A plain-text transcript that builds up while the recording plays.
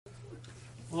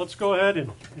Well, let's go ahead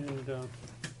and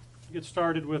get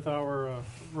started with our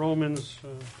Romans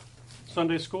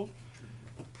Sunday School.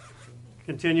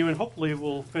 Continue, and hopefully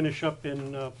we'll finish up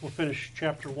we'll finish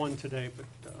chapter 1 today,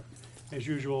 but as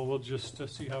usual, we'll just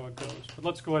see how it goes. But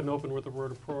let's go ahead and open with a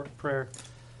word of prayer.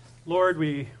 Lord,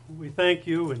 we thank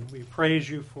you and we praise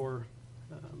you for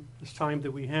this time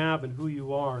that we have and who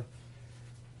you are.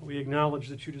 We acknowledge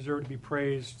that you deserve to be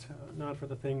praised, not for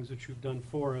the things that you've done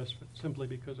for us, but simply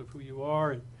because of who you are.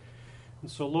 And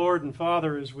so, Lord and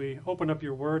Father, as we open up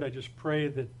your word, I just pray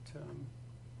that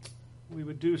we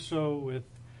would do so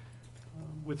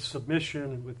with submission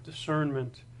and with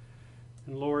discernment.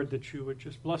 And, Lord, that you would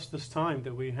just bless this time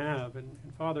that we have. And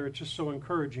Father, it's just so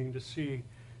encouraging to see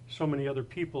so many other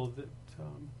people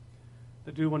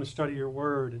that do want to study your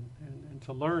word and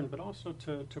to learn, but also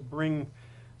to bring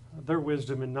their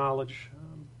wisdom and knowledge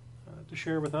to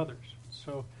share with others.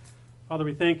 So, Father,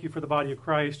 we thank you for the body of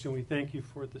Christ, and we thank you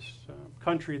for this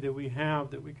country that we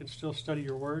have, that we can still study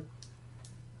your word.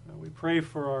 We pray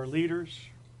for our leaders.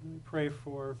 We pray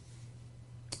for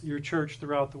your church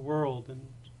throughout the world. And,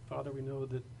 Father, we know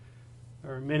that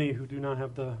there are many who do not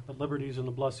have the liberties and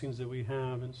the blessings that we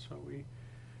have, and so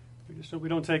we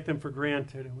don't take them for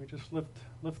granted, and we just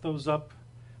lift those up,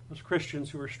 those Christians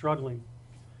who are struggling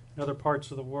in other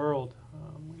parts of the world.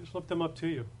 We just lift them up to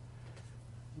you.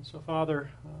 And so, Father,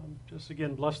 just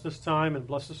again, bless this time and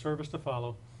bless the service to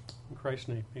follow. In Christ's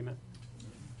name, amen.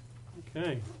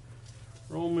 Okay,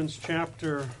 Romans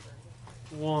chapter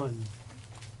 1.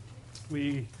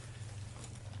 We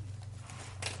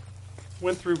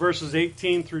went through verses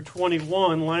 18 through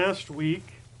 21 last week.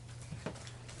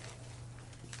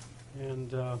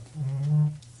 And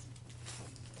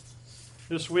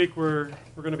this week we're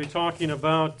going to be talking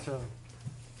about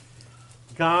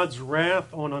God's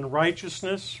wrath on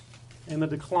unrighteousness and the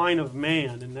decline of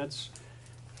man. And that's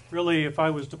really, if I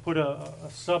was to put a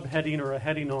subheading or a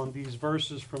heading on these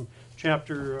verses from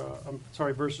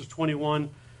verses 21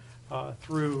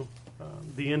 through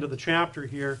the end of the chapter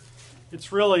here,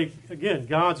 it's really, again,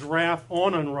 God's wrath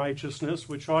on unrighteousness,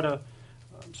 which ought to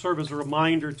serve as a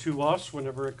reminder to us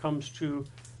whenever it comes to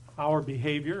our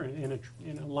behavior and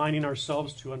aligning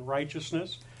ourselves to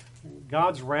unrighteousness.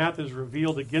 God's wrath is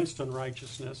revealed against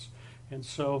unrighteousness. And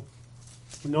so,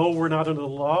 no, we're not under the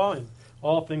law, and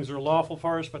all things are lawful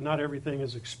for us, but not everything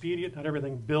is expedient, not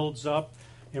everything builds up.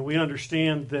 And we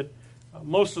understand that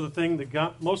most of the things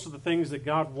that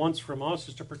God wants from us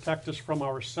is to protect us from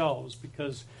ourselves,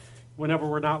 because whenever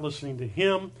we're not listening to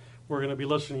Him, we're going to be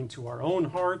listening to our own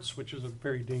hearts, which is a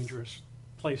very dangerous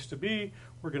place to be.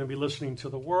 We're going to be listening to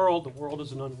the world. The world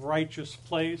is an unrighteous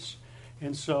place.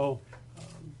 And so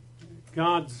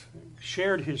God's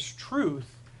shared His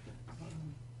truth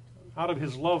out of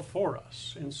His love for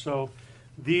us. And so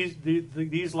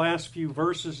these last few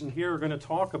verses in here are going to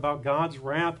talk about God's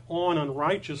wrath on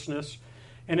unrighteousness.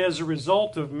 And as a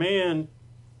result of man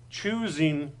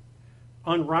choosing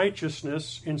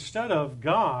unrighteousness instead of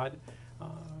God,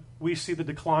 we see the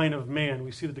decline of man.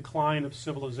 We see the decline of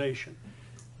civilization.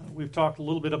 We've talked a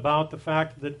little bit about the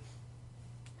fact that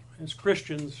as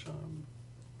Christians,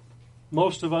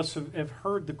 most of us have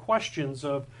heard the questions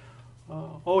of,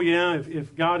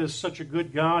 if God is such a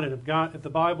good God, and if the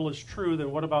Bible is true,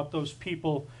 then what about those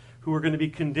people who are going to be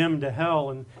condemned to hell,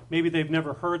 and maybe they've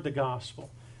never heard the gospel?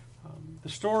 The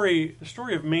story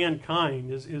of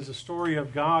mankind is a story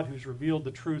of God who's revealed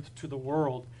the truth to the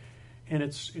world, and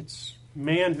it's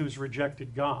man who's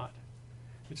rejected God.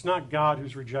 It's not God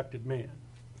who's rejected man.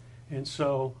 And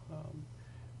so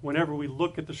whenever we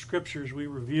look at the Scriptures, we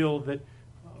reveal that,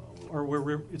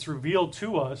 it's revealed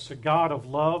to us a God of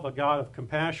love, a God of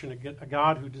compassion, a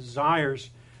God who desires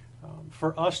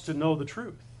for us to know the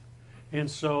truth. And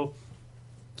so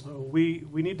we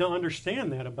need to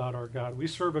understand that about our God. We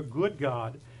serve a good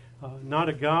God, not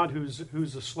a God who's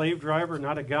a slave driver,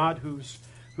 not a God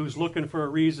who's looking for a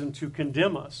reason to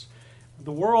condemn us.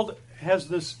 The world has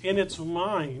this in its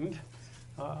mind,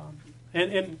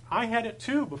 and I had it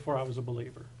too before I was a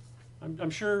believer. I'm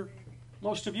sure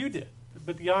most of you did.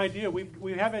 But the idea,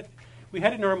 we had it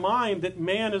in our mind that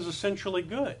man is essentially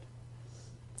good.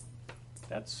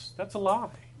 That's a lie.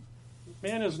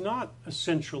 Man is not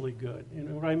essentially good.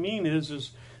 And what I mean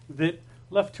is that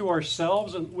left to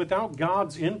ourselves and without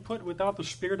God's input, without the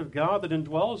Spirit of God that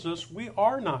indwells us, we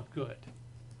are not good.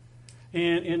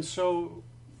 And so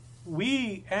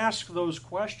we ask those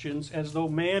questions as though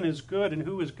man is good, and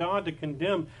who is God to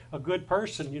condemn a good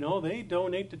person? They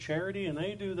donate to charity and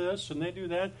they do this and they do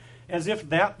that, as if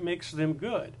that makes them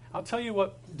good. I'll tell you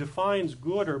what defines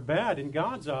good or bad in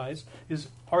God's eyes is,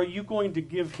 are you going to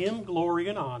give Him glory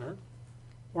and honor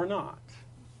or not?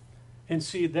 And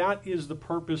see, that is the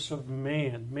purpose of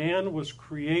man. Man was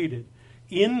created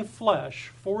in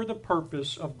flesh for the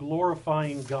purpose of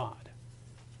glorifying God.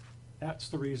 That's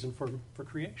the reason for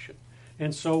creation.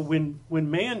 And so when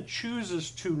man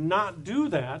chooses to not do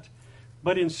that,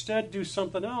 but instead do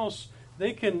something else,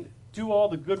 they can do all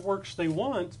the good works they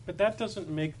want, but that doesn't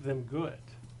make them good.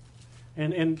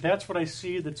 And that's what I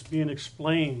see that's being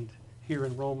explained here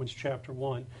in Romans chapter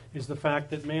 1, is the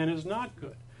fact that man is not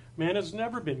good. Man has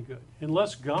never been good.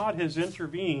 Unless God has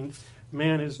intervened,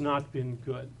 man has not been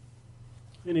good.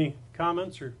 Any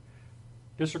comments or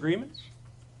disagreements?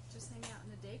 Just hang out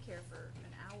in the daycare for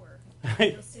an hour.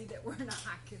 You'll see that we're not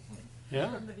good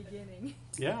from the beginning.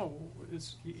 Yeah,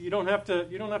 you don't have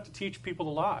to teach people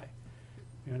to lie.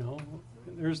 You know,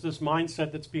 there's this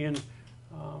mindset that's being.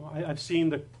 I've seen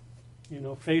the,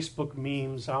 Facebook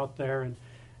memes out there,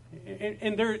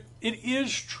 and there it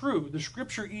is true. The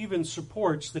Scripture even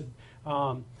supports that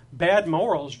bad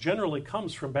morals generally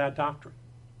comes from bad doctrine.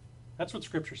 That's what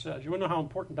Scripture says. You want to know how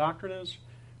important doctrine is?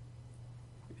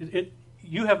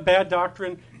 You have bad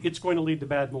doctrine, it's going to lead to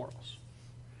bad morals.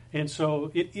 And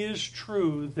so it is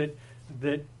true that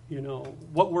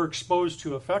what we're exposed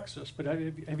to affects us. But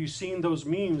have you seen those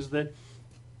memes that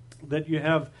you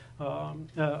have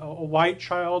a white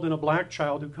child and a black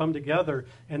child who come together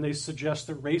and they suggest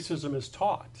that racism is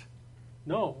taught?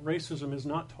 No, racism is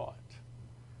not taught.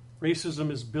 Racism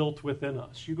is built within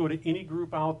us. You go to any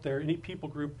group out there, any people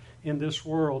group in this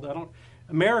world.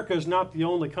 America is not the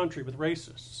only country with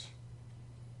racists.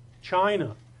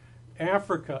 China,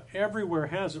 Africa, everywhere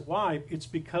has it. Why? It's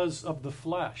because of the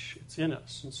flesh. It's in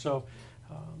us. And so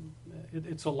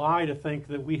it's a lie to think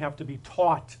that we have to be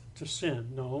taught to sin.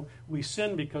 No, we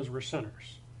sin because we're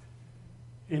sinners.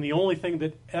 And the only thing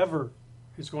that ever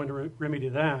is going to remedy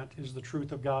that is the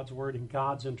truth of God's word and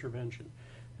God's intervention.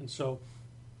 And so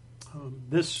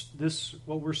this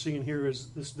what we're seeing here is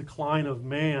this decline of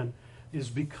man is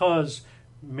because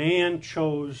man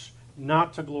chose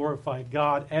not to glorify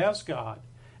God as God,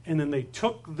 and then they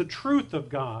took the truth of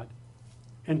God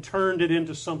and turned it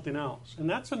into something else. And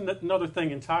that's another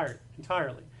thing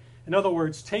entirely. In other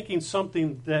words, taking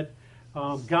something that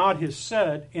God has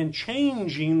said and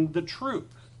changing the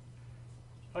truth.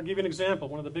 I'll give you an example.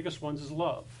 One of the biggest ones is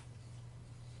love.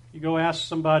 You go ask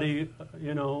somebody,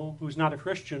 who's not a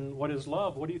Christian, what is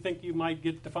love? What do you think you might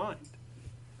get defined?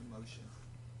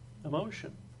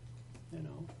 Emotion.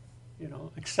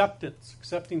 Acceptance,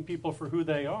 accepting people for who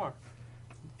they are.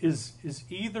 Is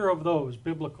either of those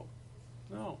biblical?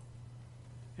 No.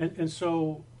 And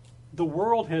so the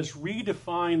world has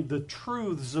redefined the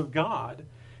truths of God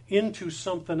into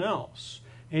something else.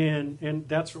 And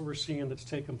that's what we're seeing that's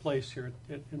taken place here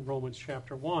in Romans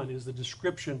chapter 1, is the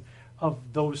description of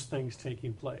those things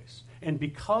taking place. And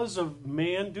because of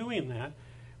man doing that,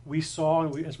 we saw,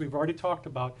 and as we've already talked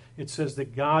about, it says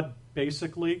that God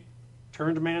basically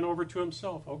turned man over to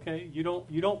himself. Okay, you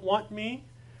don't want me?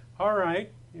 All right,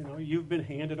 you've been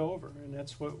handed over. And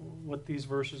that's what these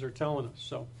verses are telling us.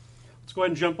 So let's go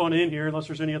ahead and jump on in here, unless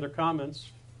there's any other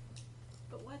comments.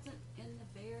 But wasn't in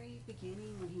the very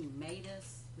beginning when he made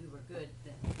us, we were good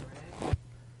then, correct?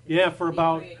 Yeah, for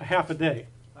about half a day.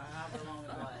 For however long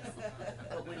it was.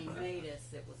 But when he made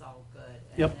us, it was all good.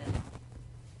 And Yep. then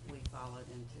we followed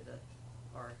into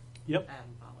Yep. Adam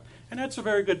followed. And that's a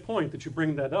very good point that you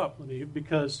bring that up, Lenny,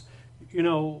 because,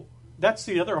 that's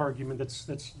the other argument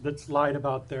that's lied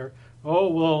about there. Oh,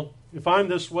 well, if I'm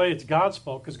this way, it's God's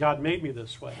fault because God made me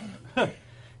this way.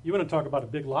 You want to talk about a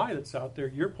big lie that's out there?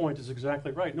 Your point is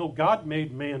exactly right. No, God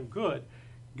made man good.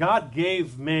 God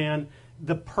gave man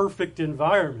the perfect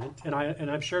environment, and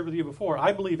I've shared with you before.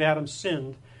 I believe Adam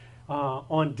sinned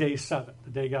on day 7,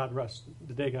 the day God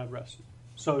rested.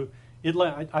 So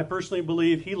I personally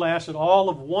believe he lasted all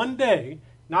of one day,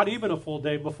 not even a full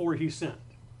day, before he sinned.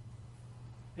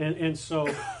 And so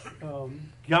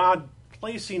God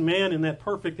placing man in that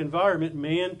perfect environment,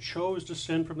 man chose to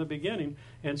sin from the beginning.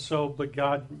 And so, but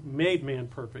God made man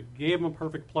perfect, gave him a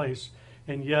perfect place,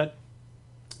 and yet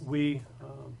we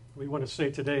want to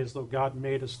say today as though God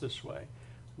made us this way.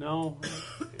 No,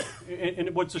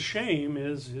 and what's a shame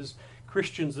is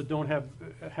Christians that don't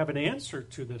have an answer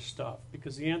to this stuff,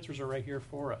 because the answers are right here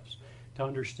for us to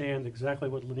understand exactly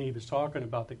what Leneve is talking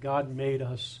about, that God made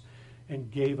us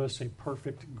and gave us a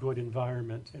perfect, good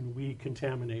environment, and we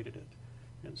contaminated it.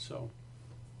 And so,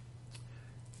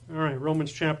 all right,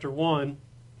 Romans chapter 1.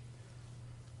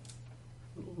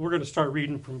 We're going to start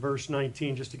reading from verse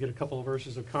 19 just to get a couple of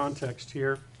verses of context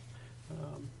here.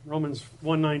 Romans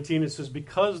 1:19, it says,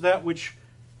 "Because that which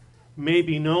may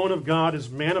be known of God is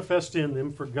manifest in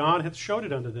them, for God hath showed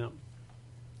it unto them.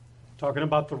 talking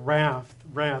about the wrath.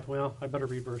 Well, I better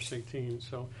read verse 18.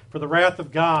 So, for the wrath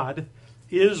of God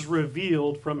is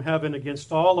revealed from heaven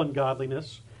against all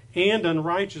ungodliness and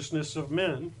unrighteousness of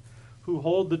men who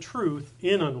hold the truth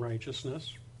in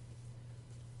unrighteousness,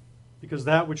 because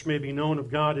that which may be known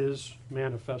of God is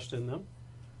manifest in them.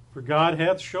 For God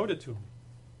hath showed it to them.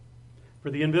 For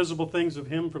the invisible things of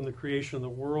him from the creation of the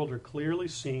world are clearly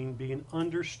seen, being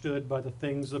understood by the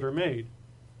things that are made,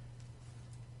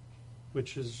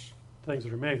 which is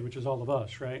all of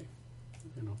us, right?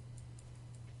 You know.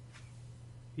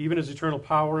 Even as eternal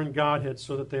power and Godhead,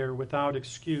 so that they are without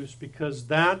excuse, because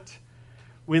that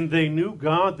when they knew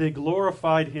God, they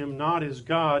glorified him not as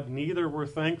God, neither were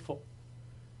thankful,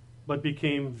 but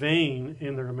became vain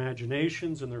in their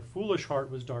imaginations, and their foolish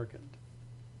heart was darkened.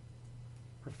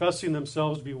 Professing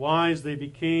themselves to be wise, they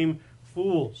became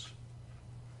fools,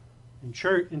 and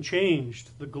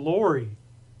changed the glory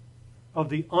of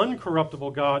the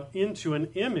uncorruptible God into an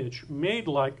image made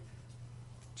like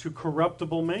to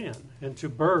corruptible man, and to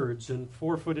birds and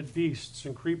four-footed beasts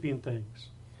and creeping things.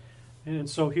 And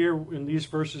so here, in these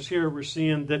verses here, we're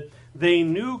seeing that they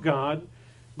knew God,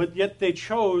 but yet they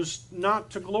chose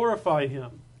not to glorify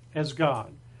him as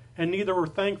God, and neither were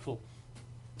thankful.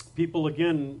 People,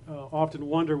 again, often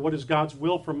wonder, what is God's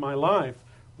will for my life?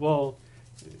 Well,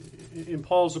 in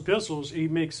Paul's epistles, he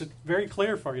makes it very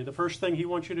clear for you. The first thing he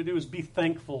wants you to do is be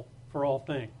thankful for all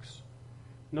things.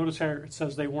 Notice how it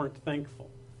says they weren't thankful.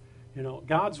 You know,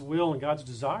 God's will and God's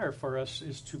desire for us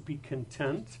is to be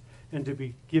content and to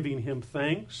be giving him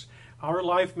thanks. Our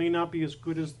life may not be as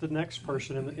good as the next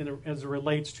person as it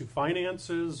relates to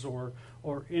finances or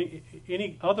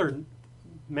any other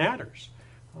matters.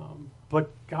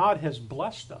 But God has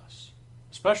blessed us,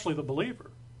 especially the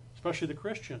believer, especially the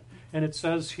Christian. And it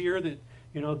says here that,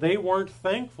 you know, they weren't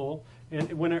thankful, and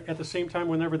at the same time,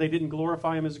 whenever they didn't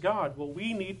glorify him as God. Well,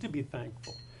 we need to be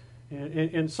thankful.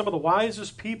 And some of the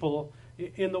wisest people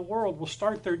in the world will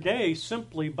start their day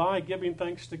simply by giving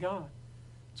thanks to God.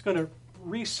 It's going to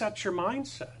reset your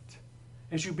mindset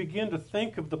as you begin to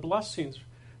think of the blessings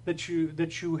that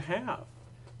you have.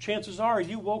 Chances are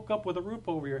you woke up with a roof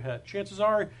over your head. Chances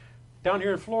are, down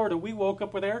here in Florida, we woke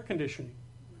up with air conditioning.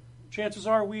 Chances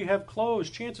are we have clothes.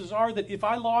 Chances are that if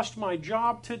I lost my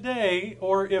job today,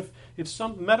 or if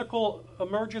some medical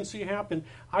emergency happened,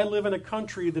 I live in a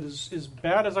country that is as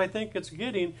bad as I think it's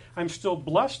getting. I'm still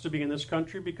blessed to be in this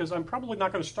country because I'm probably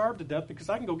not going to starve to death because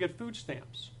I can go get food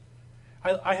stamps.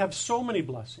 I have so many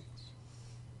blessings.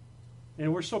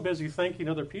 And we're so busy thanking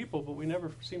other people, but we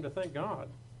never seem to thank God.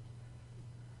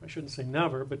 I shouldn't say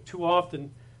never, but too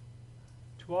often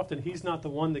he's not the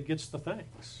one that gets the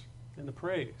thanks and the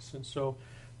praise. And so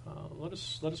let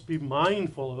us be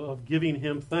mindful of giving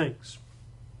him thanks.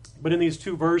 But in these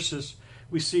two verses,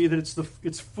 we see that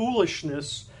it's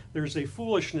foolishness. There's a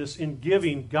foolishness in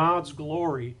giving God's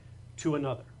glory to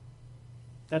another.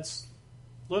 That's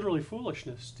literally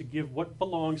foolishness, to give what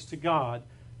belongs to God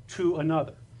to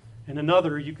another. And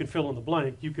another, you can fill in the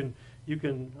blank. You can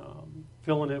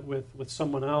fill in it with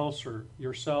someone else or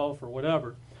yourself or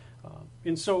whatever.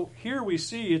 And so here we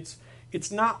see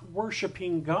it's not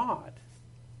worshiping God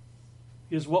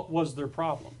is what was their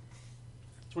problem.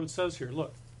 That's what it says here.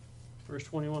 Look, verse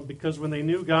 21. Because when they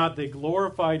knew God, they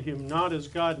glorified him not as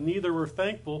God, neither were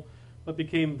thankful, but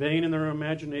became vain in their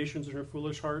imaginations, and their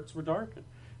foolish hearts were darkened.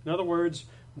 In other words,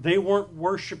 they weren't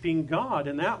worshiping God,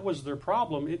 and that was their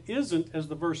problem. It isn't, as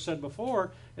the verse said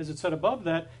before, as it said above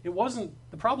that,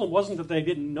 the problem wasn't that they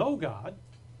didn't know God.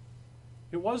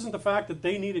 It wasn't the fact that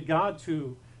they needed God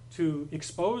to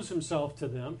expose himself to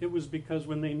them. It was because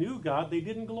when they knew God, they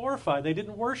didn't glorify, they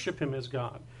didn't worship him as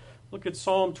God. Look at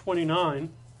Psalm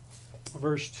 29,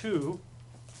 verse 2.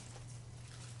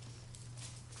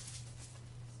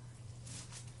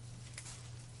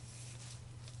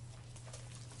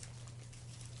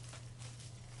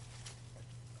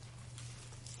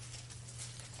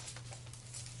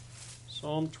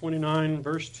 Psalm 29,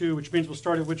 verse 2, which means we'll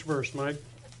start at which verse, Mike?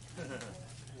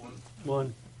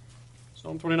 1.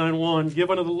 Psalm 29, 1.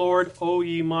 Give unto the Lord, O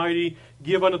ye mighty,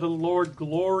 give unto the Lord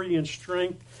glory and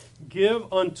strength.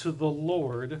 Give unto the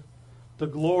Lord the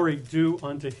glory due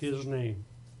unto his name.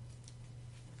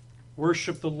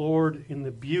 Worship the Lord in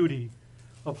the beauty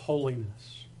of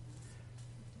holiness.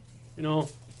 You know,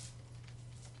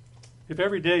 if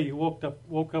every day you woke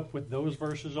up with those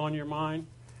verses on your mind,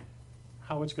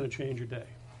 how it's going to change your day.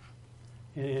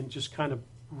 And just kind of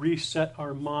reset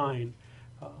our mind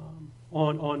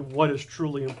on what is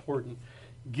truly important.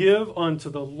 Give unto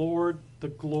the Lord the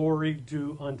glory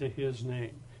due unto his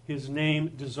name. His name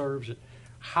deserves it.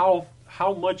 How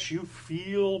how much you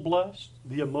feel blessed,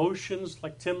 the emotions,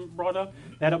 like Tim brought up,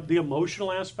 that the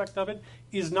emotional aspect of it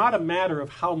is not a matter of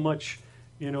how much,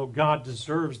 God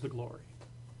deserves the glory.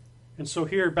 And so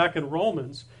here, back in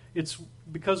Romans, it's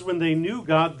because when they knew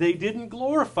God, they didn't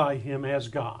glorify him as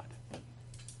God.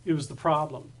 It was the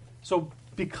problem. So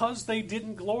because they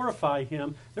didn't glorify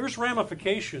him, there's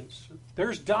ramifications.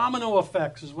 There's domino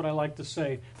effects, is what I like to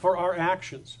say, for our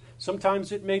actions.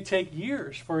 Sometimes it may take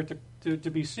years for it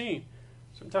to be seen.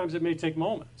 Sometimes it may take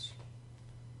moments.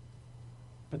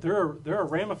 But there are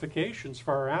ramifications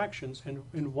for our actions,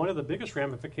 and one of the biggest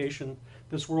ramifications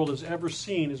this world has ever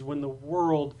seen is when the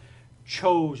world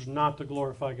chose not to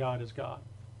glorify God as God.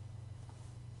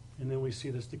 And then we see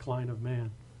this decline of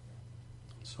man.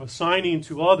 So assigning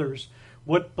to others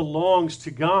what belongs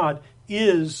to God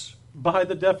is, by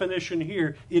the definition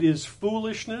here, it is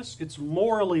foolishness, it's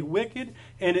morally wicked,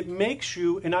 and it makes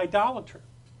you an idolater.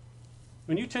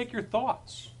 When you take your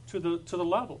thoughts to the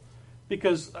level.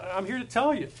 Because I'm here to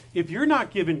tell you, if you're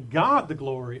not giving God the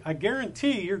glory, I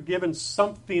guarantee you're giving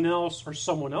something else or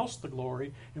someone else the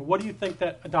glory. And what do you think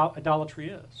that idolatry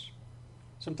is?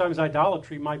 Sometimes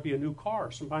idolatry might be a new car.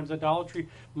 Sometimes idolatry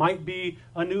might be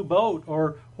a new boat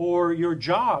or your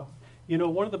job.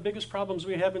 One of the biggest problems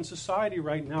we have in society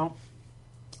right now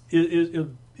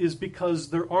is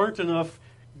because there aren't enough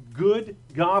good,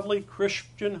 godly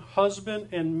Christian husband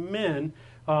and men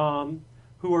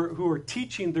who are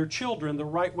teaching their children the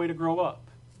right way to grow up.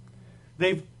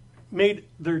 They've made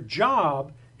their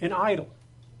job an idol.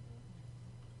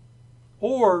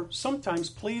 Or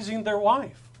sometimes pleasing their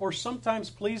wife, or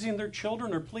sometimes pleasing their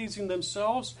children, or pleasing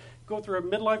themselves, go through a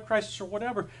midlife crisis or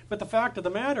whatever. But the fact of the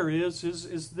matter is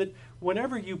that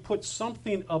whenever you put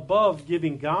something above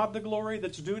giving God the glory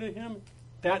that's due to him,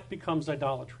 that becomes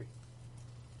idolatry.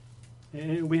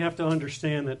 And we have to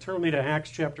understand that. Turn me to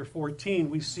Acts chapter 14.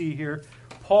 We see here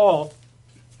Paul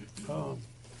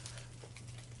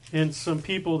and some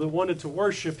people that wanted to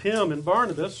worship him and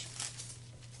Barnabas.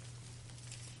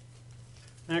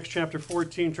 Acts chapter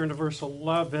 14, turn to verse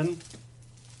 11.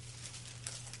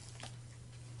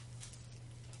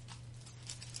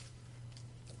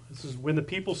 This is when the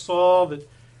people saw that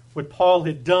what Paul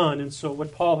had done, and so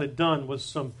what Paul had done was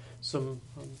some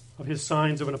of his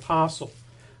signs of an apostle.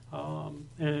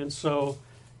 And so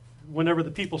whenever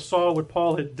the people saw what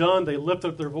Paul had done, they lifted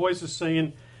up their voices,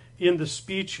 saying in the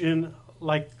speech in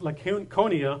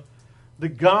Lycaonia, the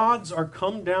gods are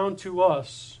come down to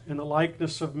us in the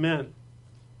likeness of men.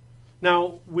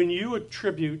 Now, when you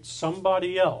attribute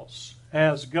somebody else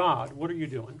as God, what are you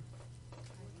doing?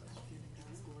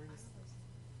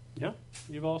 Yeah,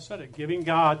 you've all said it. Giving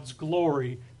God's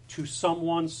glory to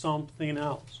someone, something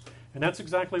else. And that's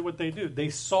exactly what they do. They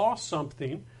saw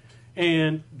something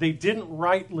and they didn't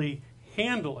rightly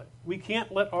handle it. We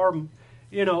can't let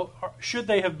should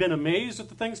they have been amazed at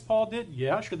the things Paul did?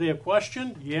 Yeah. Should they have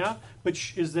questioned? Yeah. But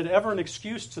is that ever an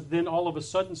excuse to then all of a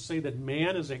sudden say that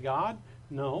man is a god?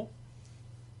 No.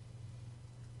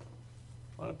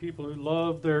 A lot of people who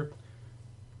love their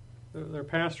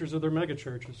pastors of their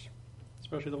megachurches,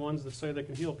 especially the ones that say they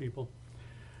can heal people.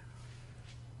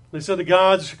 They said the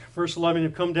gods, verse 11,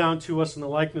 have come down to us in the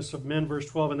likeness of men, verse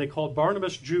 12, and they called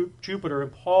Barnabas Jupiter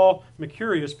and Paul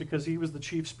Mercurius because he was the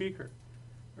chief speaker.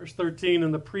 Verse 13,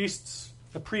 and the priest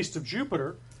of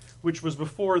Jupiter, which was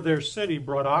before their city,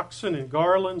 brought oxen and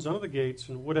garlands unto the gates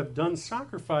and would have done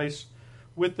sacrifice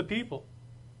with the people.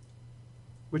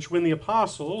 Which when the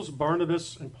apostles,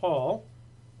 Barnabas and Paul,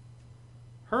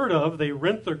 heard of, they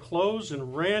rent their clothes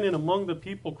and ran in among the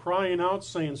people, crying out,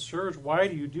 saying, Sirs, why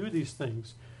do you do these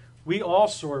things? We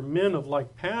also are men of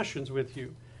like passions with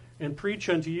you, and preach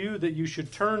unto you that you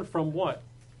should turn from what?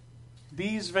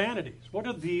 These vanities. What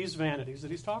are these vanities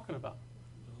that he's talking about?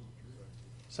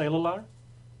 Say a little louder.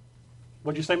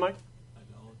 What'd you say, Mike?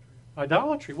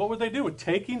 Idolatry. What were they doing?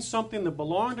 Taking something that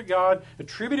belonged to God,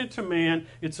 attributed to man.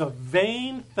 It's a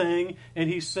vain thing, and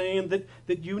he's saying that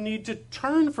you need to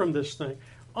turn from this thing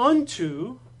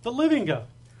unto the living God,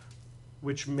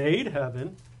 which made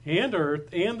heaven and earth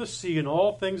and the sea and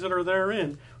all things that are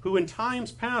therein, who in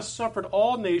times past suffered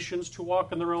all nations to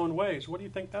walk in their own ways. What do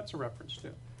you think that's a reference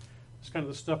to? It's kind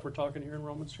of the stuff we're talking here in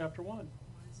Romans chapter 1.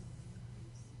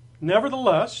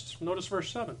 Nevertheless, notice verse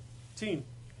 17.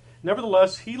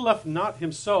 Nevertheless, he left not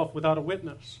himself without a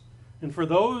witness. And for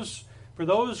those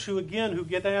who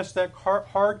get asked that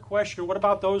hard question, what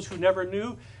about those who never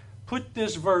knew? Put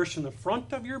this verse in the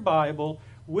front of your Bible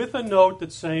with a note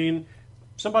that's saying,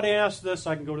 somebody asked this,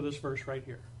 I can go to this verse right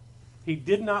here. He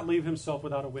did not leave himself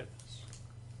without a witness.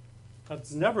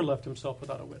 God's never left himself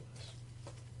without a witness.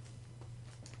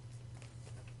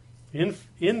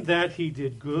 In that he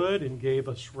did good and gave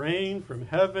us rain from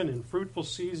heaven and fruitful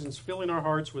seasons, filling our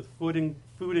hearts with food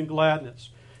and gladness.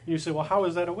 And you say, well, how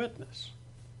is that a witness?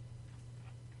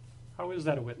 How is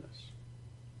that a witness?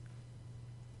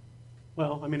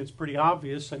 Well, I mean, it's pretty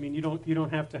obvious. I mean, you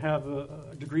don't have to have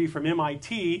a degree from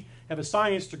MIT, have a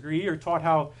science degree, or taught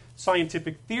how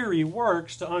scientific theory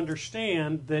works to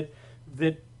understand that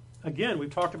again,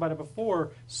 we've talked about it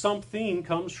before, something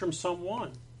comes from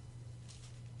someone.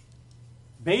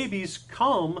 Babies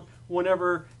come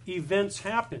whenever events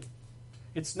happen.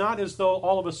 It's not as though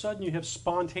all of a sudden you have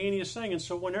spontaneous thing. And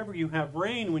so whenever you have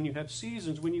rain, when you have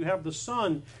seasons, when you have the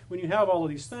sun, when you have all of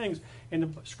these things, and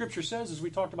the Scripture says, as we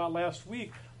talked about last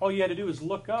week, all you had to do is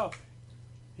look up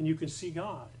and you can see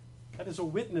God. That is a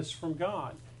witness from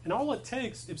God. And all it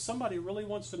takes, if somebody really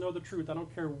wants to know the truth, I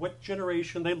don't care what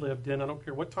generation they lived in, I don't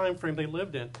care what time frame they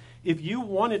lived in, if you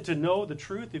wanted to know the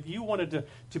truth, if you wanted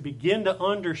to begin to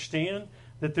understand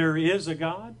that there is a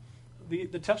God,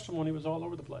 the testimony was all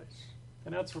over the place.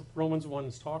 And that's what Romans 1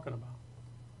 is talking about.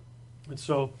 And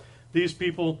so these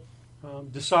people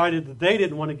decided that they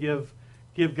didn't want to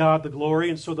give God the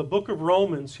glory. And so the book of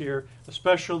Romans here,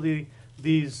 especially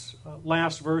these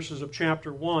last verses of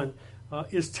chapter 1,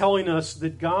 is telling us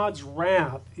that God's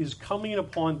wrath is coming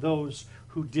upon those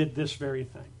who did this very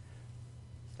thing.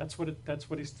 That's what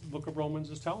the book of Romans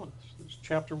is telling us.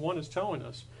 Chapter 1 is telling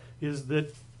us is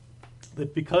that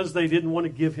because they didn't want to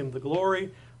give him the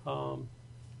glory,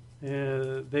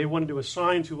 they wanted to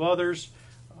assign to others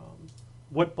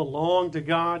what belonged to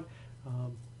God,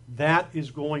 that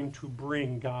is going to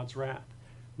bring God's wrath.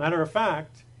 Matter of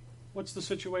fact, what's the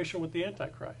situation with the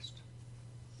Antichrist?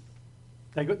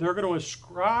 They're going to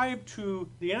ascribe to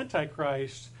the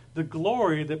Antichrist the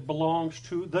glory that belongs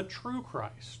to the true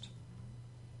Christ.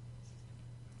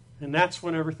 And that's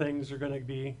whenever things are going to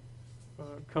be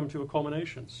come to a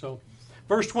culmination. So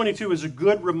verse 22 is a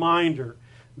good reminder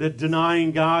that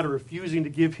denying God or refusing to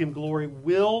give him glory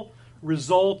will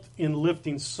result in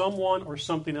lifting someone or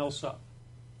something else up.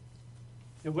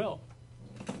 It will.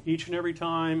 Each and every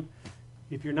time,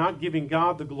 if you're not giving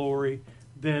God the glory,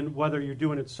 then whether you're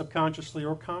doing it subconsciously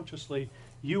or consciously,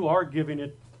 you are giving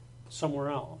it somewhere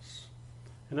else.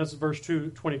 And that's verse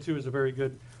 22 is a very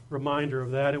good reminder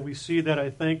of that. And we see that, I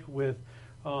think, with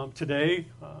today,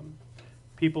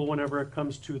 people, whenever it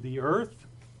comes to the earth,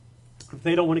 if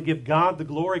they don't want to give God the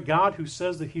glory, God who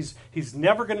says that He's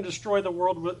never going to destroy the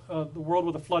world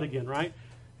with a flood again, right?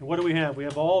 And what do we have? We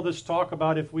have all this talk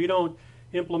about if we don't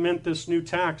implement this new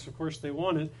tax, of course they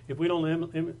want it, if we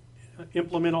don't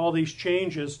implement all these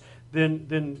changes,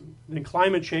 then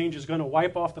climate change is going to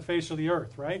wipe off the face of the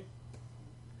earth, right?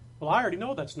 Well, I already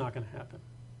know that's not going to happen.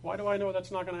 Why do I know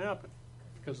that's not going to happen?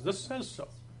 Because this says so.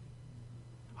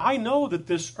 I know that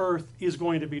this earth is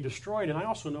going to be destroyed, and I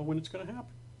also know when it's going to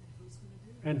happen.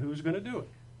 And who's going to do it?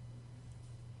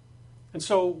 And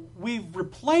so we've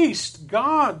replaced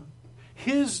God,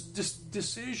 his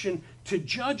decision to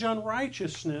judge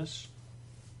unrighteousness,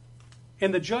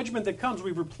 and the judgment that comes,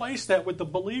 we've replaced that with the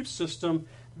belief system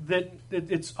that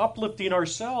it's uplifting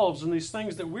ourselves and these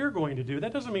things that we're going to do.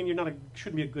 That doesn't mean you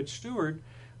shouldn't be a good steward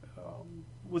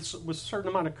with a certain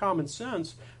amount of common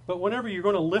sense, but whenever you're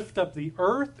going to lift up the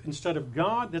earth instead of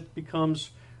God, that becomes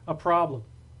a problem.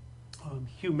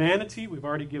 Humanity, we've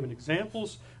already given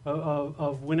examples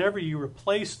of whenever you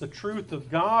replace the truth of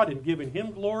God and giving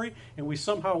him glory, and we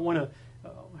somehow want to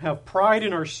have pride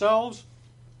in ourselves.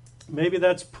 Maybe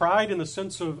that's pride in the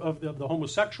sense of the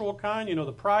homosexual kind,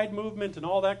 the pride movement and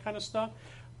all that kind of stuff.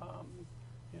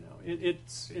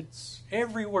 It's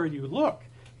everywhere you look.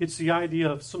 It's the idea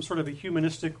of some sort of a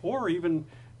humanistic or even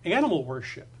animal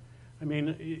worship. I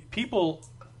mean, people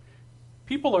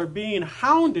are being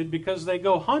hounded because they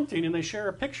go hunting and they share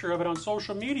a picture of it on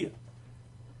social media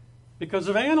because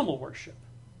of animal worship.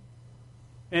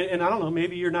 And I don't know,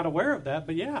 maybe you're not aware of that,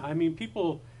 but yeah, I mean,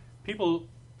 people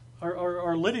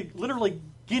are literally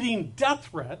getting death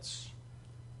threats,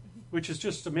 which is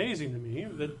just amazing to me,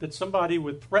 that somebody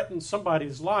would threaten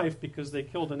somebody's life because they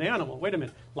killed an animal. Wait a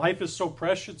minute, life is so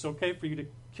precious, it's okay for you to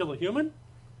kill a human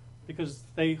because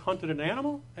they hunted an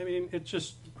animal? I mean, it's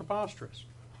just preposterous.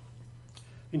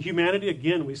 In humanity,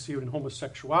 again, we see it in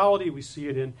homosexuality, we see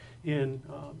it in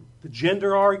the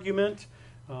gender argument,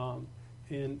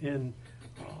 in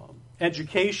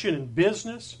education and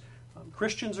business.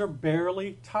 Christians are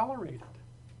barely tolerated.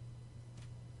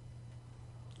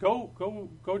 Go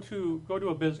to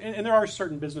a business, and there are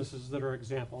certain businesses that are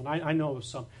example, and I know of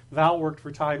some. Val worked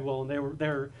for Tidewell, and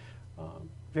they're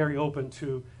very open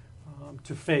to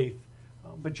faith.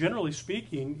 But generally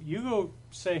speaking, you go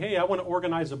say, hey, I want to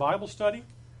organize a Bible study,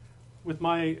 with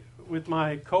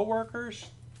my coworkers,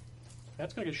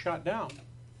 that's going to get shot down.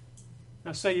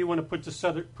 Now, say you want to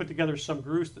put together some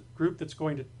group that's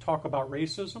going to talk about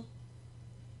racism,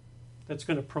 that's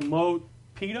going to promote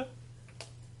PETA,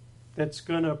 that's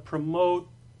going to promote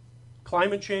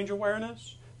climate change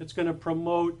awareness, that's going to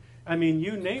promote, I mean,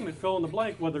 you name it, fill in the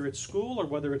blank, whether it's school or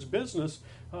whether it's business.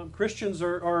 Christians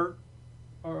are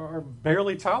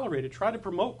barely tolerated. Try to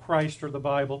promote Christ or the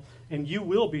Bible, and you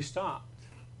will be stopped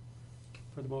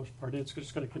for the most part. It's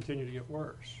just going to continue to get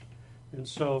worse. And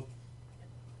so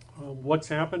what's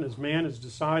happened is man has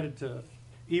decided to,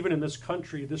 even in this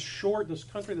country, this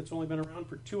country that's only been around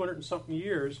for 200 and something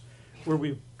years, where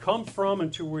we've come from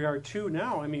and to where we are to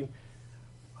now. I mean,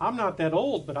 I'm not that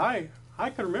old, but I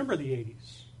can remember the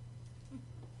 80s.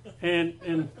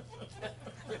 And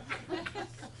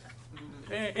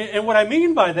what I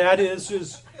mean by that is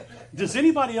does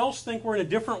anybody else think we're in a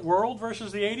different world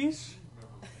versus the 80s?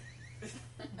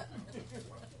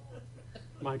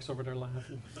 Mike's over there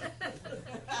laughing.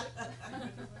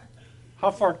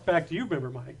 How far back do you remember,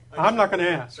 Mike? I'm not going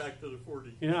to ask. Back to the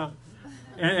 40s. Yeah.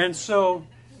 And so,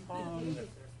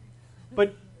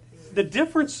 but the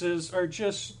differences are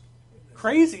just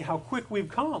crazy how quick we've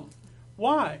come.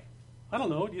 Why? I don't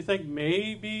know. Do you think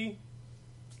maybe,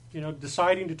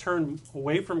 deciding to turn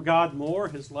away from God more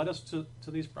has led us to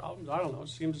these problems? I don't know.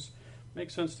 It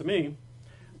makes sense to me.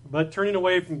 But turning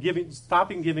away from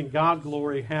stopping giving God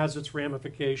glory has its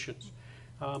ramifications.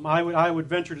 I would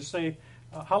venture to say,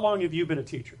 how long have you been a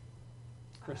teacher,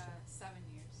 Kristen? 7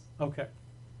 years. Okay.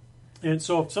 And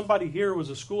so if somebody here was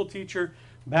a school teacher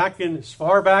back in as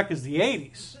far back as the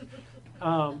 80s,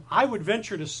 I would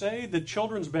venture to say that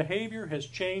children's behavior has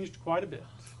changed quite a bit.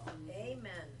 Amen.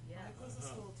 Yeah. Mike was a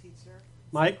school teacher.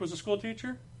 Mike was a school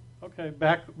teacher? Okay.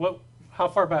 How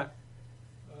far back?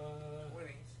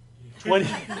 20. I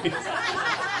guess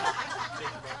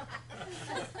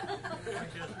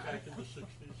back in the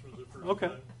 60s was the first Okay.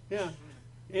 time. Yeah.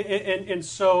 And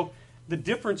so the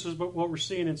difference is what we're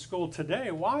seeing in school today.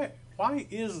 Why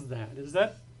is that? Is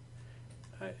that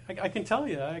I can tell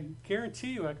you, I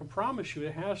guarantee you, I can promise you,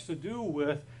 it has to do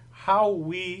with how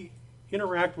we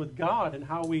interact with God and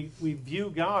how we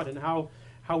view God and how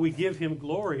we give Him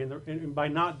glory. And by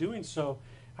not doing so,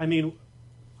 I mean,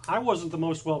 I wasn't the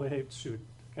most well-behaved student,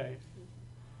 okay?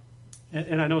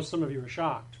 And I know some of you are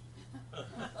shocked.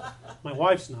 My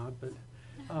wife's not, but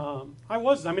I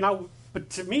was. I mean, but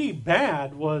to me,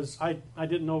 bad was I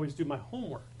didn't always do my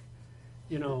homework.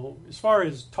 As far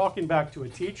as talking back to a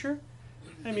teacher,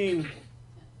 I mean,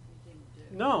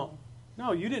 no,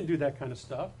 you didn't do that kind of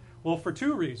stuff. Well, for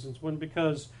two reasons. One,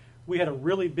 because we had a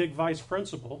really big vice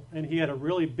principal, and he had a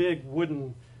really big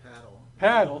wooden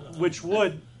paddle, which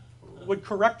would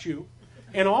correct you.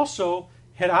 And also,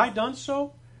 had I done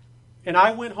so, and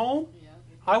I went home,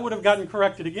 I would have gotten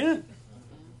corrected again.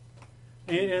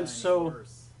 And so,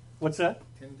 worse. What's that?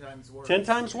 10 times worse. 10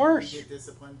 times worse. You get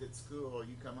disciplined at school,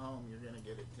 you come home, you're going to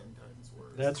get it 10 times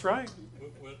worse. That's right.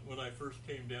 When I first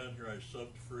came down here, I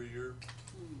subbed for a year,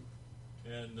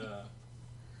 and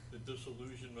the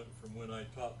disillusionment from when I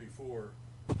taught before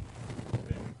made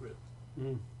me quit.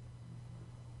 Mm.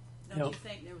 Don't you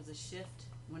think there was a shift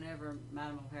whenever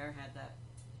Madam O'Hare had that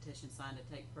petition signed to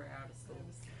take prayer out of school?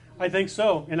 I think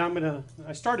so, and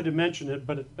I started to mention it,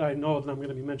 but I know that I'm going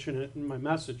to be mentioning it in my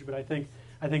message, but I think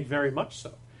very much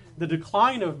so. The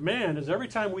decline of man is every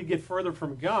time we get further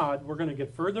from God, we're going to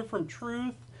get further from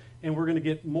truth, and we're going to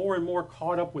get more and more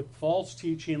caught up with false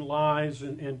teaching, lies,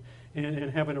 and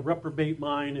having a reprobate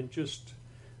mind and just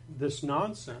this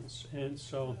nonsense. And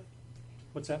so,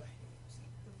 what's that?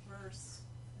 The verse,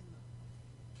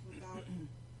 without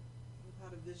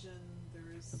a vision, there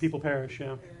is... The people perish,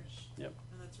 yeah. Yep.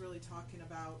 And that's really talking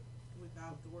about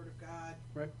without the Word of God.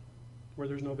 Right. Where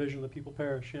there's no vision, the people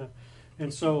perish, yeah.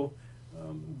 And so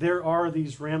there are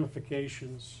these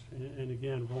ramifications, and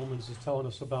again, Romans is telling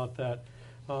us about that.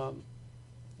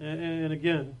 And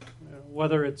again,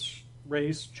 whether it's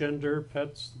race, gender,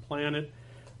 pets, the planet,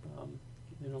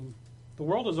 the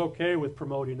world is okay with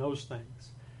promoting those things.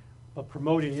 But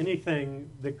promoting anything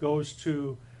that goes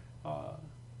to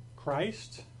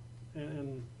Christ,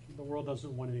 and the world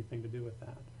doesn't want anything to do with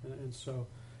that. And so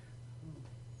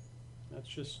that's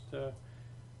just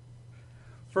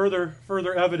further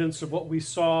evidence of what we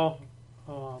saw,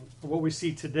 what we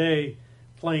see today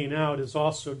playing out is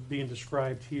also being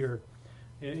described here.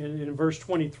 In verse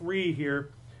 23 here,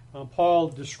 Paul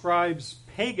describes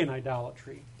pagan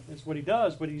idolatry. That's what he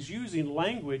does, but he's using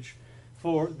language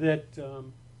for that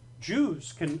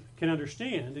Jews can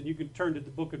understand. And you can turn to the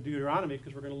book of Deuteronomy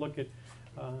because we're going to look at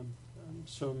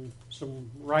some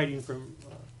writing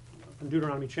in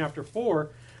Deuteronomy chapter 4.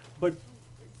 But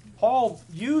Paul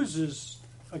uses,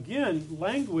 again,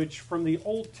 language from the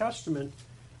Old Testament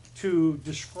to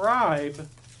describe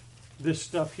this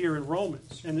stuff here in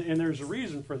Romans. And there's a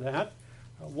reason for that.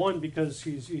 One, because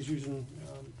he's using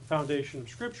the foundation of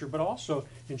Scripture, but also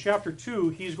in chapter 2,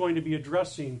 he's going to be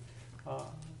addressing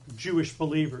Jewish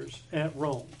believers at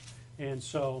Rome. And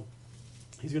so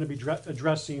he's going to be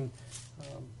addressing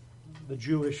the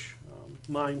Jewish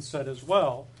mindset as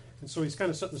well. And so he's kind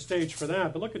of setting the stage for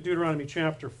that. But look at Deuteronomy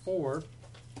chapter 4.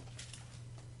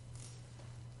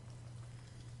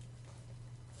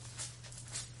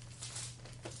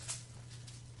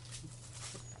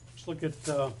 Let's look at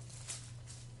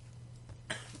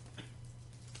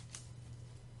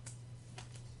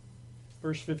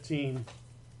verse 15.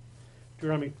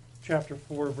 Deuteronomy chapter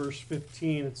 4, verse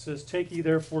 15. It says, "Take ye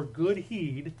therefore good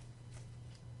heed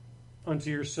unto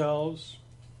yourselves."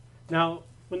 Now,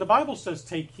 when the Bible says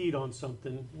take heed on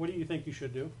something, what do you think you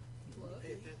should do?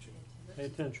 Pay attention. Pay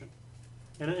attention.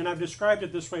 And I've described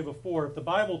it this way before. If the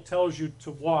Bible tells you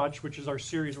to watch, which is our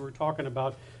series we're talking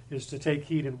about, is to take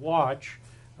heed and watch,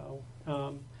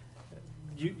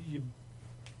 you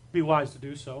be wise to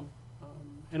do so.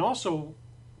 And also,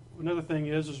 another thing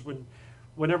is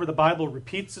whenever the Bible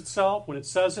repeats itself, when it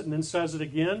says it and then says it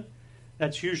again,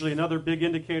 that's usually another big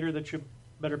indicator that you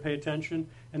better pay attention.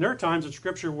 And there are times in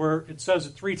Scripture where it says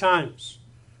it 3 times,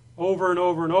 over and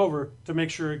over and over, to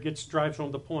make sure it drives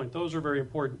home the point. Those are very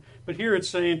important. But here it's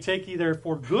saying, "Take ye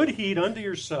therefore good heed unto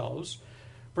yourselves,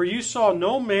 for you saw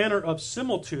no manner of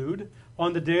similitude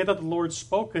on the day that the Lord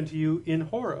spoke unto you in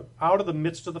Horeb, out of the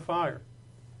midst of the fire,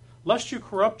 lest you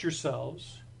corrupt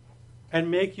yourselves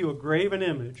and make you a graven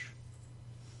image,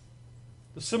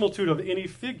 the similitude of any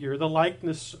figure, the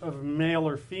likeness of male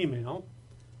or female,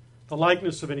 the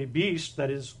likeness of any beast that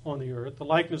is on the earth, the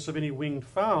likeness of any winged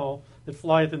fowl that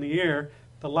flieth in the air,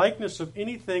 the likeness of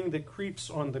anything that creeps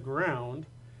on the ground,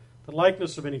 the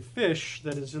likeness of any fish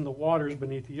that is in the waters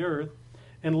beneath the earth,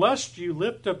 and lest you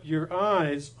lift up your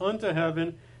eyes unto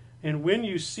heaven, and when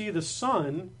you see the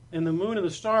sun and the moon and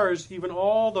the stars, even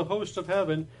all the host of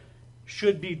heaven,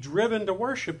 should be driven to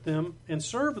worship them and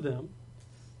serve them,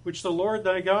 which the Lord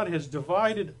thy God has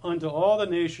divided unto all the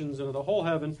nations and of the whole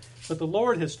heaven. But the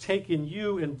Lord has taken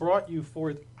you and brought you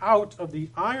forth out of the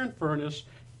iron furnace,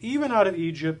 even out of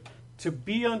Egypt, to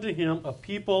be unto him a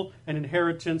people and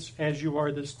inheritance as you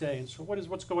are this day." And so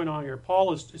what's going on here?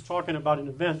 Paul is talking about an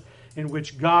event in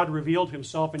which God revealed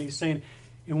himself, and he's saying,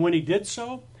 and when he did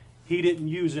so, he didn't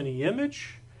use any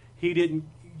image, he didn't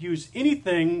use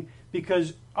anything,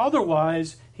 because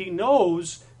otherwise he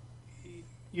knows,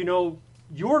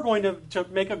 you're going to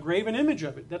make a graven image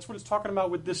of it. That's what it's talking about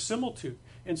with this similitude.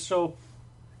 And so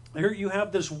here you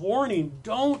have this warning,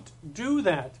 don't do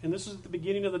that. And this is at the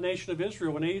beginning of the nation of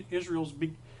Israel, when Israel's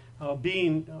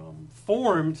being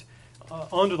formed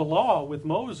under the law with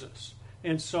Moses.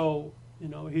 And so,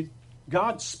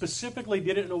 God specifically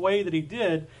did it in a way that he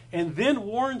did, and then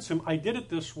warns him, I did it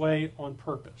this way on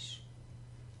purpose,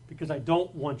 because I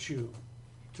don't want you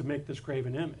to make this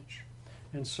graven image.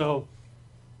 And so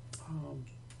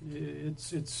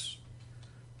it's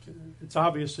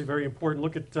obviously very important.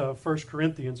 Look at 1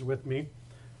 Corinthians with me.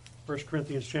 1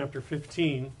 Corinthians chapter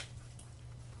 15,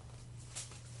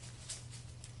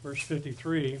 verse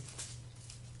 53.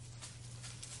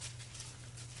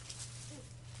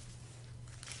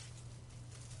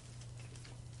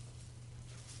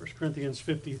 Corinthians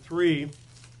 53.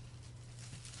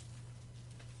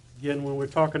 Again, when we're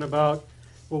talking about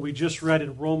what we just read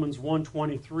in Romans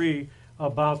 1:23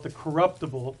 about the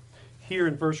corruptible, here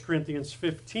in 1 Corinthians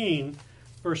 15,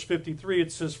 verse 53,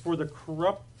 it says, "For the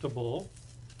corruptible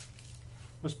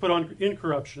must put on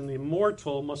incorruption, the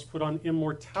immortal must put on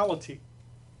immortality.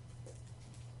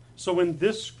 So when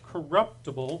this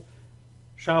corruptible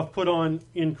shall have put on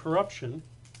incorruption,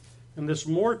 and this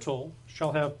mortal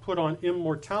shall have put on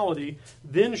immortality,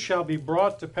 then shall be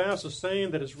brought to pass a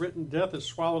saying that is written, death is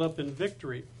swallowed up in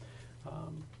victory."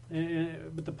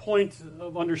 But the point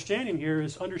of understanding here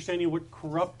is understanding what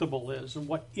corruptible is and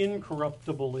what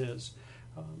incorruptible is.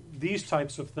 These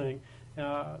types of things.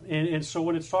 And so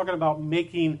when it's talking about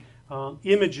making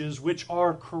images which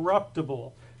are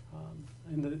corruptible,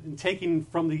 and taking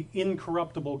from the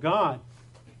incorruptible God,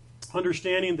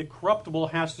 understanding that corruptible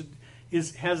has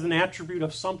an attribute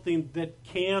of something that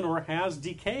can or has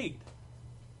decayed.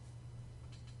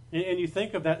 And you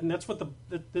think of that, and that's what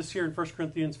this here in 1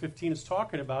 Corinthians 15 is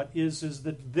talking about, is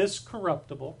that this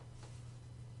corruptible,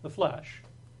 the flesh,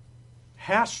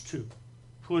 has to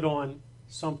put on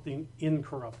something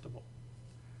incorruptible.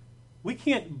 We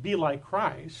can't be like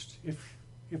Christ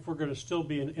if we're going to still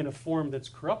be in a form that's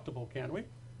corruptible, can we?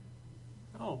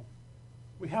 No.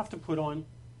 We have to put on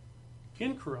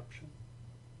incorruption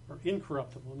or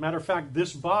incorruptible. Matter of fact,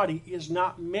 this body is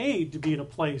not made to be in a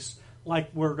place like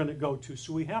we're going to go to,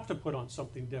 so we have to put on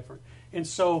something different. And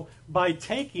so by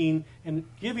taking and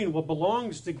giving what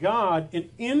belongs to God, an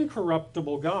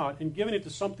incorruptible God, and giving it to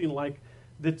something like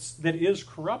that is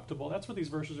corruptible, that's what these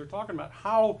verses are talking about.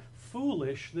 How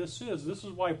foolish this is. This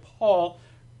is why Paul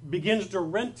begins to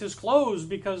rent his clothes,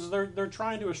 because they're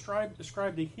trying to ascribe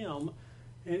to him,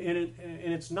 and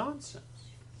it's nonsense.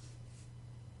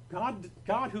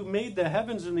 God who made the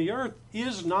heavens and the earth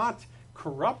is not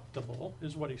corruptible,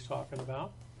 is what he's talking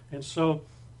about. And so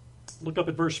look up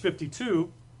at verse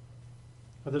 52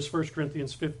 of this 1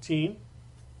 Corinthians 15. It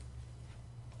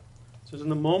says, in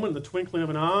the moment, in the twinkling of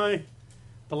an eye,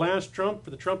 the last trump,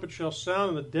 for the trumpet shall sound,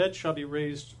 and the dead shall be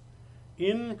raised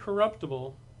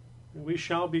incorruptible, and we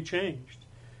shall be changed.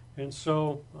 And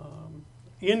so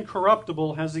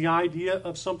incorruptible has the idea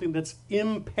of something that's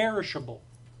imperishable,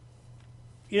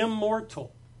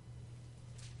 immortal,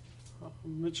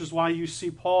 which is why you see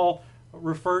Paul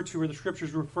refer to, or the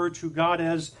Scriptures refer to God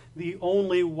as the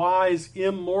only wise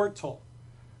immortal.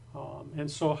 And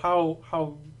so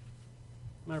how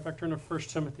matter of fact, turn to 1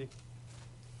 Timothy.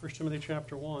 1 Timothy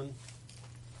chapter 1.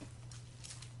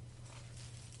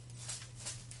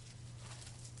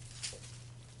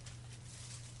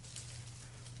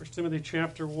 First Timothy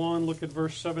chapter 1, look at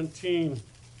verse 17.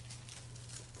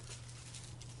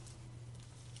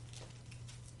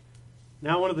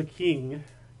 Now unto the King,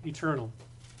 eternal,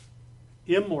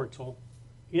 immortal,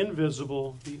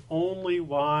 invisible, the only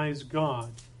wise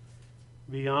God,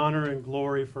 be honor and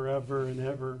glory forever and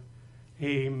ever.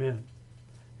 Amen.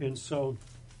 And so,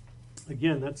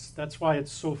 again, that's why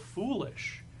it's so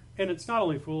foolish. And it's not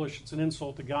only foolish, it's an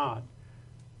insult to God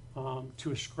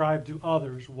to ascribe to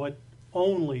others what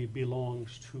only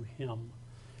belongs to him.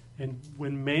 And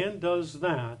when man does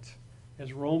that,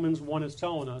 as Romans 1 is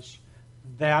telling us,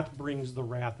 that brings the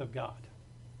wrath of God.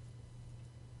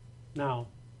 Now,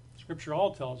 Scripture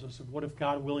all tells us of what if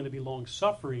God, willing to be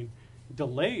long-suffering,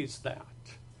 delays that.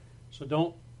 So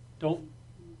don't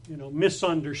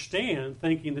misunderstand,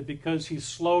 thinking that because he's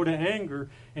slow to anger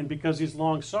and because he's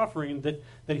long-suffering that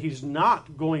he's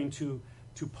not going to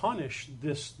punish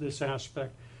this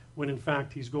aspect, when in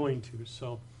fact he's going to.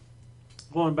 So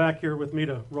going back here with me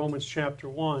to Romans chapter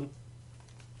 1.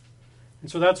 And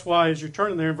so that's why, as you're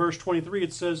turning there in verse 23,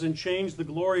 it says, and change the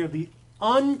glory of the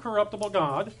uncorruptible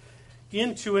God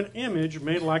into an image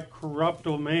made like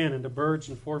corruptible man, and to birds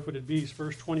and four-footed beasts.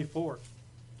 Verse 24.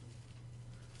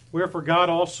 Wherefore God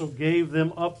also gave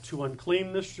them up to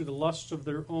uncleanness through the lusts of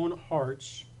their own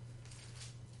hearts,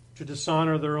 to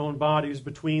dishonor their own bodies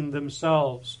between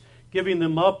themselves. Giving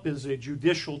them up is a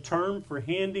judicial term for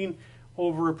handing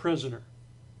over a prisoner.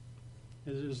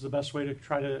 Is the best way to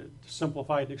try to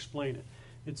simplify it and explain it.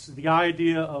 It's the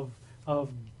idea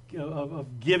of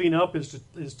giving up is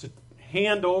to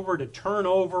hand over, to turn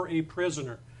over a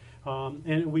prisoner.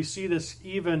 And we see this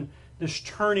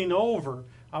turning over,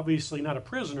 obviously not a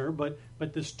prisoner, but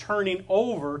this turning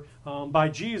over by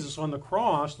Jesus on the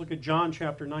cross. Look at John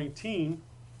chapter 19.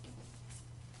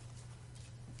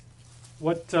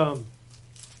 What does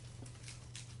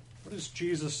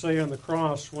Jesus say on the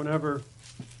cross whenever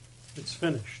it's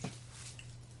finished?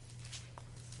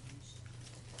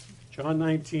 John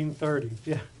 19:30.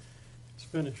 Yeah, it's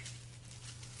finished.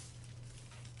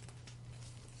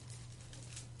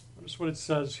 Notice what it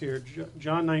says here.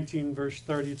 John 19, verse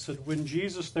 30. It said, when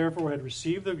Jesus therefore had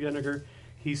received the vinegar,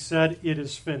 he said, it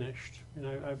is finished. And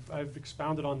I've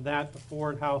expounded on that before,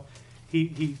 and how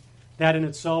he that in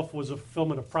itself was a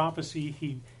fulfillment of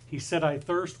prophecy. He said, I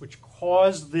thirst, which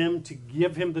caused them to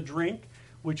give him the drink,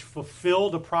 which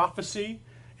fulfilled a prophecy.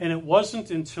 And it wasn't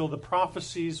until the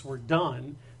prophecies were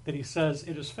done that he says,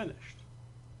 it is finished.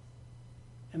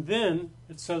 And then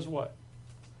it says what?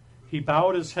 He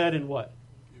bowed his head and what?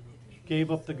 Gave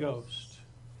up the ghost.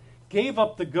 Gave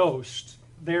up the ghost,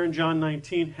 there in John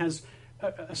 19, has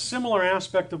a similar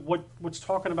aspect of what's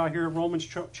talking about here in Romans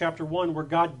chapter 1, where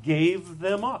God gave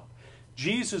them up.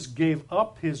 Jesus gave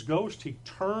up his ghost. He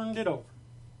turned it over.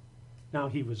 Now,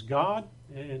 he was God,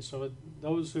 and so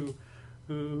those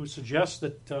who suggest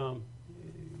that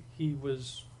he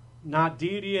was not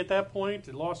deity at that point,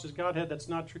 and lost his Godhead, that's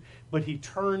not true. But he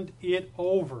turned it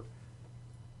over.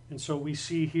 And so we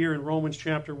see here in Romans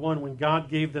chapter 1, when God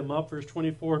gave them up, verse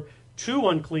 24, to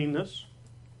uncleanness,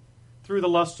 through the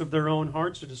lusts of their own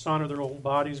hearts, to dishonor their own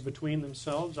bodies between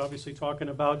themselves. Obviously talking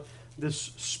about this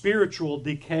spiritual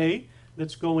decay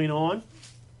that's going on,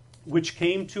 which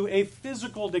came to a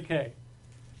physical decay.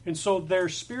 And so their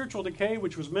spiritual decay,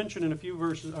 which was mentioned in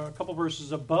a couple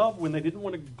verses above, when they didn't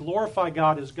want to glorify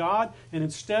God as God and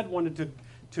instead wanted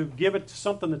to give it to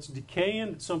something that's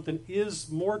decaying, something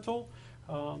is mortal,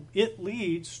 it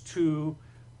leads to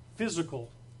physical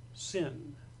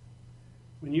sin.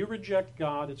 When you reject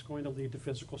God, it's going to lead to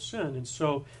physical sin. And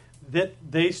so that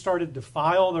they started to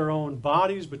defile their own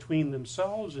bodies between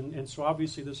themselves, and so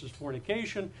obviously this is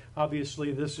fornication.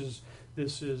 Obviously this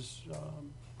is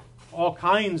all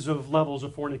kinds of levels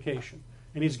of fornication.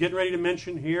 And he's getting ready to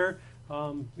mention here,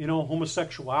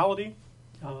 homosexuality.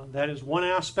 That is one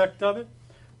aspect of it.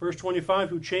 Verse 25,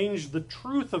 who changed the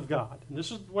truth of God. And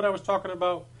this is what I was talking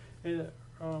about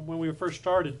when we first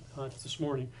started this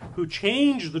morning. Who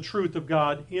changed the truth of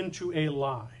God into a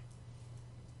lie.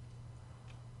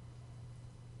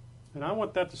 And I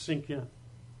want that to sink in.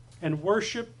 And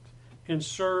worshipped and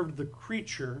served the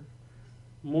creature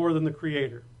more than the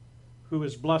Creator, who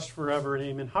is blessed forever and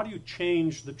amen. How do you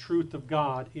change the truth of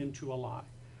God into a lie?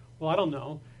 Well, I don't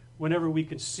know. Whenever we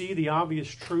can see the obvious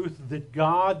truth that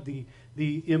God, the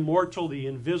immortal, the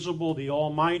invisible, the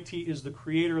almighty, is the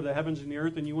creator of the heavens and the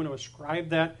earth, and you want to ascribe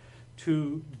that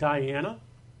to Diana,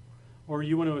 or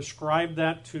you want to ascribe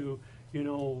that to,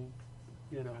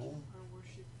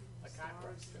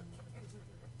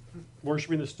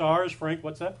 worshiping the stars. Frank,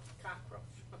 what's that?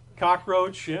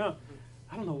 Cockroach, yeah.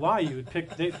 I don't know why you would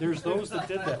pick. There's those that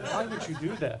did that. Why would you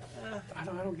do that? I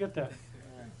don't get that.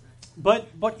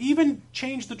 But even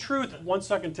change the truth. 1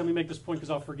 second, Tim, let me make this point because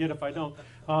I'll forget if I don't.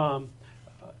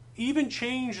 Even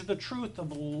change the truth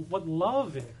of what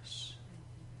love is.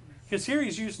 Because here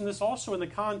he's using this also in the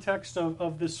context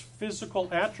of this physical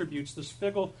attributes, this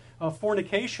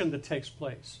fornication that takes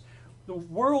place. The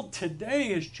world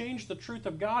today has changed the truth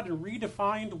of God and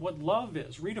redefined what love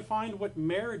is, redefined what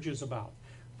marriage is about.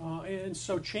 And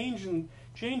so changing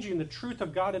the truth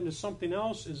of God into something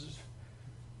else is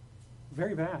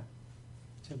very bad.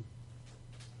 Tim?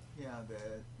 Yeah,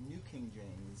 the New King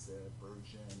James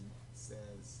Version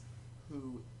says,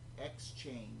 who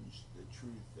exchanged the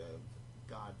truth of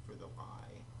God for the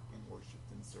lie and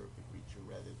worshipped and served the creature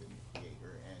rather than the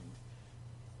Creator. And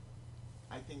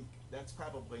I think that's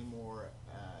probably more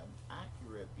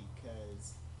accurate,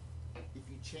 because if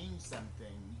you change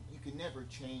something, you can never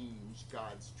change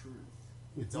God's truth.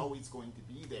 It's always going to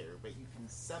be there, but you can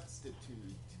substitute,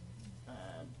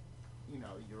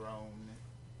 your own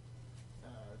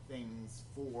things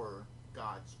for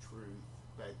God's truth.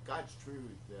 But God's truth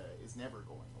is never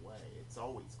going away. It's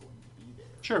always going to be there.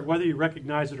 Sure, whether you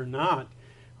recognize it or not.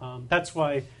 That's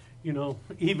why,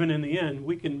 even in the end,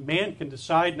 man can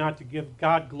decide not to give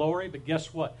God glory, but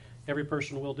guess what? Every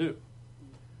person will do.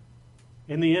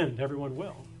 In the end, everyone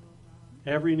will.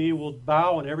 Every knee will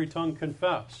bow and every tongue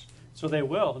confess. So they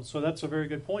will. And so that's a very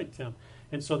good point, Tim.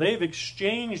 And so they've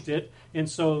exchanged it. And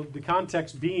so the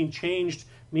context being changed,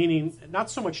 meaning not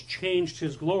so much changed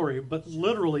his glory, but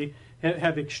literally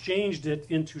have exchanged it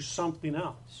into something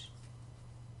else.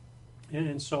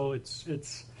 And so it's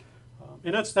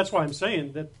and that's why I'm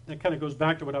saying that kind of goes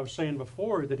back to what I was saying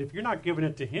before, that if you're not giving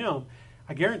it to him,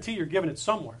 I guarantee you're giving it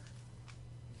somewhere.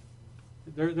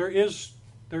 There is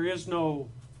no,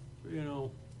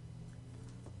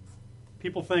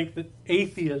 people think that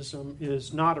atheism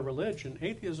is not a religion.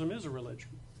 Atheism is a religion.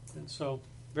 And so,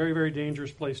 very, very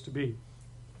dangerous place to be.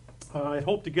 I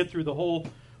hope to get through the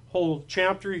whole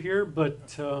chapter here,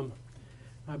 but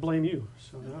I blame you.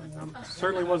 So that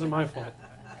certainly wasn't my fault.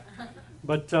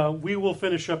 But we will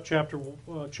finish up chapter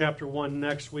 1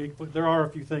 next week. But there are a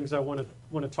few things I want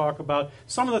to talk about.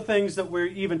 Some of the things that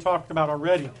we even talked about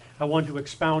already, I want to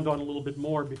expound on a little bit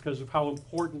more because of how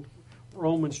important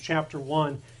Romans chapter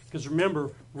 1. Because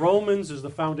remember, Romans is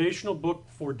the foundational book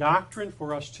for doctrine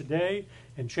for us today.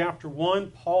 And chapter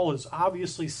 1, Paul is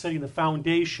obviously setting the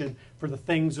foundation for the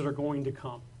things that are going to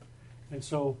come. And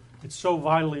so it's so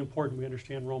vitally important we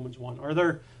understand Romans 1.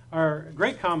 Are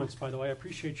great comments, by the way. I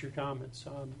appreciate your comments.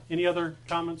 Any other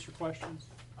comments or questions?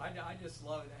 I just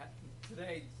love that.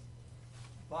 Today's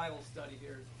Bible study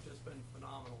here has just been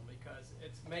phenomenal because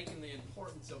it's making the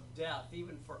importance of death,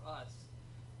 even for us,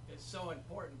 is so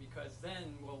important, because then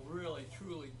we'll really,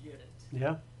 truly get it.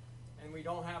 Yeah. And we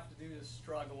don't have to do this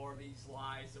struggle or these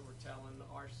lies that we're telling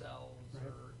ourselves Right.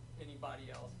 or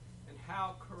anybody else, and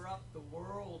how corrupt the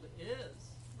world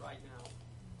is right now.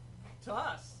 To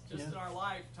us, just in our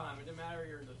lifetime. It doesn't matter if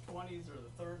you're in the 20s or the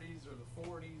 30s or the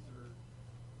 40s or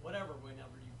whatever,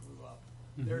 whenever you grew up.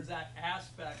 Mm-hmm. There's that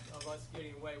aspect of us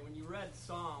getting away. When you read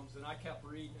Psalms, and I kept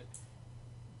reading it,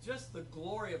 just the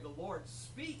glory of the Lord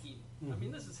speaking. Mm-hmm. I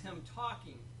mean, this is him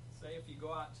talking. Say if you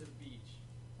go out to the beach,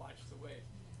 watch the waves.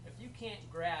 If you can't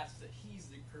grasp that he's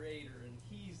the creator and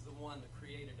he's one that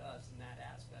created us in that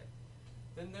aspect,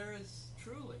 then there is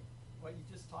truly what you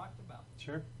just talked about.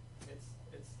 Sure. It's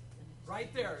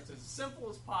right there. It's as simple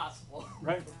as possible.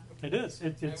 Right. It is.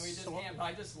 And we It's just so- can't.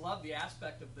 I just love the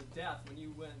aspect of the death when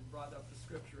you went and brought up the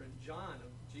scripture in John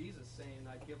of Jesus saying,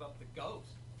 "I give up the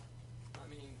ghost." I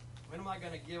mean, when am I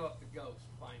going to give up the ghost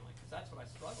finally? Because that's what I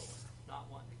struggle with, not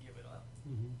wanting to give it up.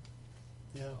 Mhm.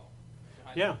 Yeah. So, and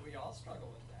I Yeah. think we all struggle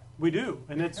with that. We do,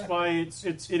 and that's why it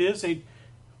is a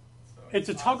So it's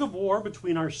a tug of war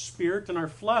between our spirit and our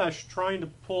flesh trying to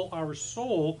pull our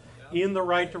soul Yeah. in the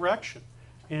right direction.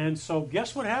 And so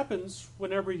guess what happens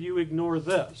whenever you ignore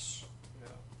this? Yeah.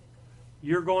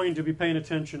 You're going to be paying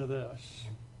attention to this.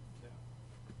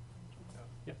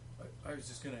 Yeah. I was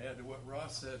just going to add to what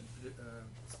Ross said,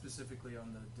 specifically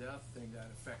on the death thing that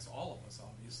affects all of us,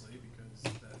 obviously, because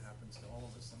that happens to all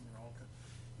of us, and we're all.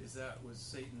 Is that was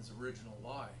Satan's original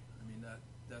lie? I mean,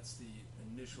 that's the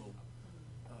initial.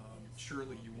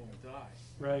 Surely you won't die,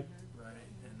 Right? right?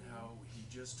 And how he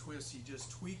just tweaks the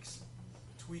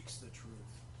truth.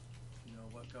 You know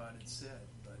what God had said,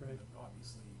 but Right.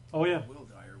 obviously, Oh, yeah. we will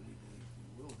die, or we believe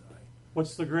we will die.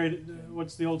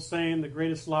 What's the old saying? The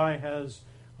greatest lie has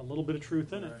a little bit of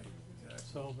truth in it. Right, exactly.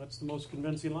 So that's the most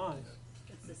convincing lies.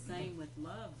 It's the same with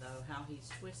love, though, how he's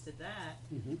twisted that.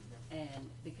 Mhm. And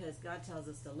because God tells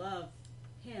us to love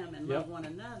him and Yep. love one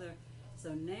another,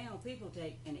 so now people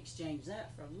take and exchange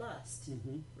that for lust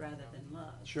Mhm. rather than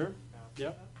love. Sure.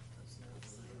 Yep. That's not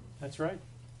true. That's right.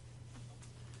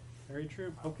 Very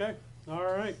true. Okay. All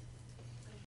right.